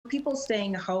people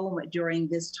staying home during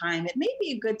this time, it may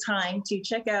be a good time to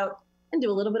check out and do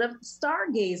a little bit of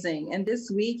stargazing. And this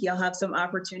week, you'll have some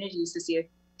opportunities to see a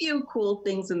few cool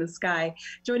things in the sky.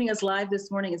 Joining us live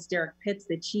this morning is Derrick Pitts,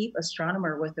 the chief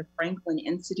astronomer with the Franklin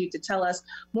Institute, to tell us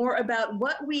more about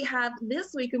what we have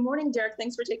this week. Good morning, Derrick.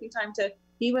 Thanks for taking time to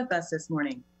be with us this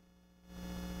morning.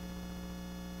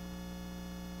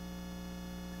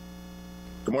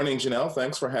 Good morning, Janelle.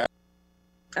 Thanks for having me.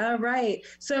 All right.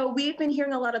 So we've been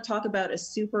hearing a lot of talk about a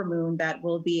supermoon that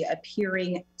will be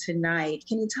appearing tonight.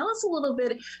 Can you tell us a little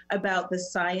bit about the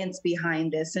science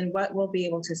behind this and what we'll be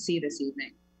able to see this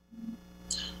evening?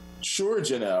 Sure,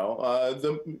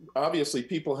 Janelle. Obviously,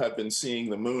 people have been seeing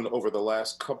the moon over the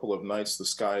last couple of nights. The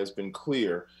sky has been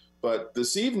clear. But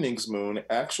this evening's moon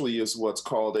actually is what's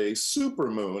called a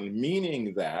supermoon,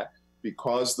 meaning that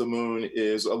because the moon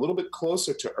is a little bit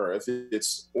closer to Earth,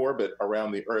 its orbit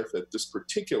around the Earth at this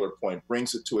particular point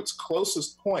brings it to its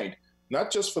closest point,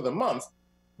 not just for the month,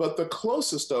 but the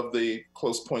closest of the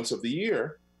close points of the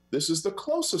year. This is the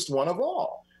closest one of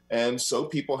all. And so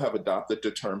people have adopted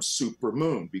the term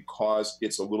supermoon because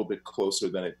it's a little bit closer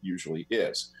than it usually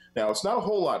is. Now, it's not a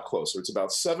whole lot closer. It's about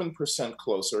 7%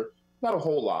 closer, not a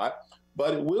whole lot,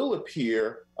 but it will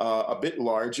appear a bit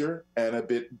larger and a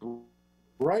bit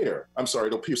brighter. I'm sorry,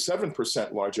 it'll appear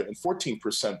 7% larger and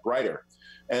 14% brighter.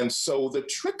 And so the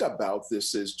trick about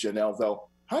this is, Janelle, though,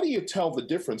 how do you tell the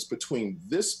difference between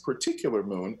this particular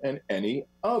moon and any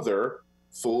other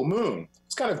full moon?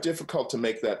 It's kind of difficult to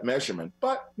make that measurement,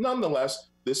 but nonetheless,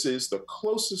 this is the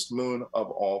closest moon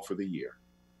of all for the year.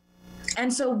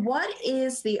 And so what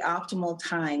is the optimal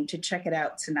time to check it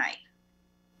out tonight?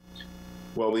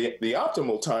 Well, the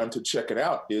optimal time to check it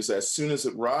out is as soon as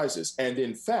it rises. And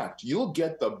in fact, you'll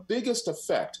get the biggest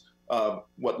effect of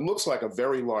what looks like a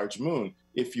very large moon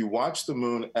if you watch the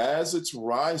moon as it's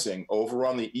rising over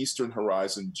on the eastern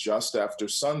horizon just after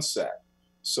sunset.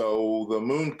 So the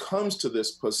moon comes to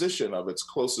this position of its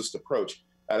closest approach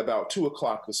at about 2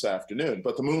 o'clock this afternoon,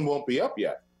 but the moon won't be up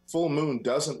yet. Full moon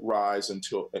doesn't rise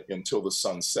until the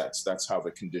sun sets. That's how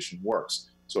the condition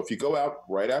works. So if you go out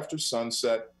right after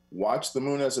sunset, watch the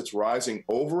moon as it's rising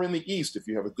over in the east. If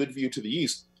you have a good view to the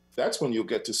east, that's when you'll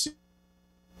get to see.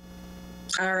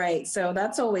 All right, so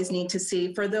that's always neat to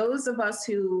see. For those of us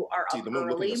who are up the moon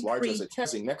early, looking as large as it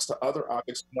can, next to other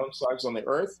objects known size on the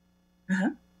Earth,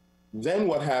 then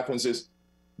what happens is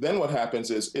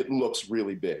it looks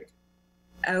really big.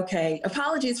 Okay,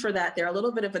 apologies for that. There are a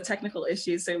little bit of a technical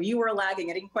issue, so you were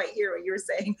lagging. I didn't quite hear what you were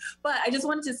saying, but I just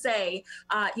wanted to say,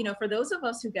 for those of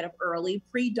us who get up early,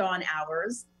 pre-dawn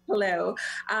hours, hello,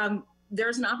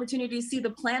 there's an opportunity to see the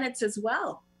planets as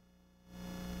well.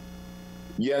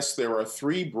 Yes, there are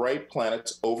 3 bright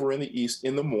planets over in the east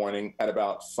in the morning at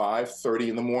about 5:30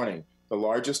 in the morning. The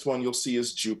largest one you'll see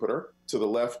is Jupiter. To the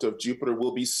left of Jupiter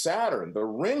will be Saturn, the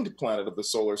ringed planet of the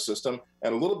solar system.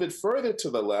 And a little bit further to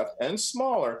the left and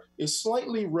smaller is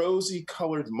slightly rosy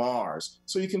colored Mars.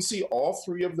 So you can see all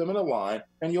 3 of them in a line,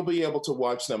 and you'll be able to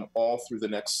watch them all through the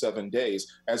next 7 days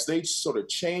as they sort of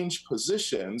change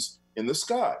positions in the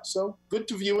sky. So good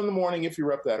to view in the morning if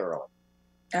you're up that early.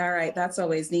 All right, that's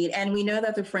always neat. And we know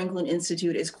that the Franklin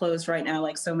Institute is closed right now,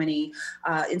 like so many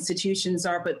institutions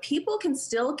are, but people can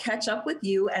still catch up with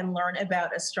you and learn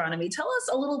about astronomy. Tell us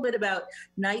a little bit about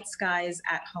night skies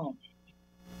at home.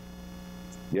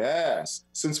 Yes,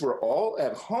 since we're all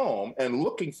at home and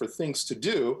looking for things to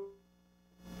do,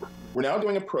 we're now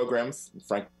doing a program,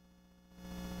 Franklin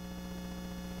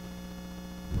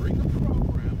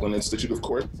Institute, of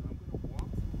course.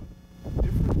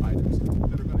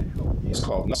 It's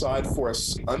called Side for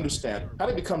us to understand how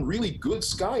to become really good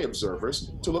sky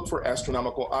observers to look for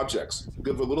astronomical objects. We'll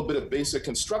give a little bit of basic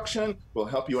instruction. We'll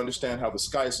help you understand how the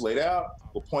sky is laid out.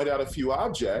 We'll point out a few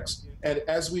objects. And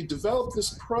as we develop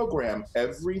this program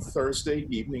every Thursday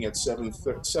evening at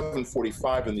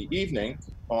 7:45 in the evening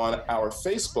on our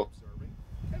Facebook,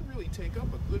 can really take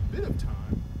up a good bit of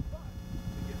time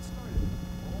to get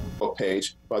started.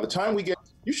 Page, by the time we get,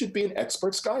 you should be an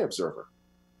expert sky observer.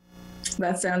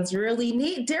 That sounds really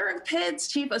neat. Derrick Pitts,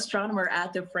 chief astronomer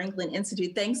at the Franklin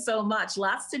Institute. Thanks so much.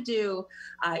 Lots to do,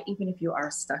 even if you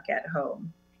are stuck at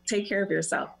home. Take care of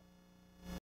yourself.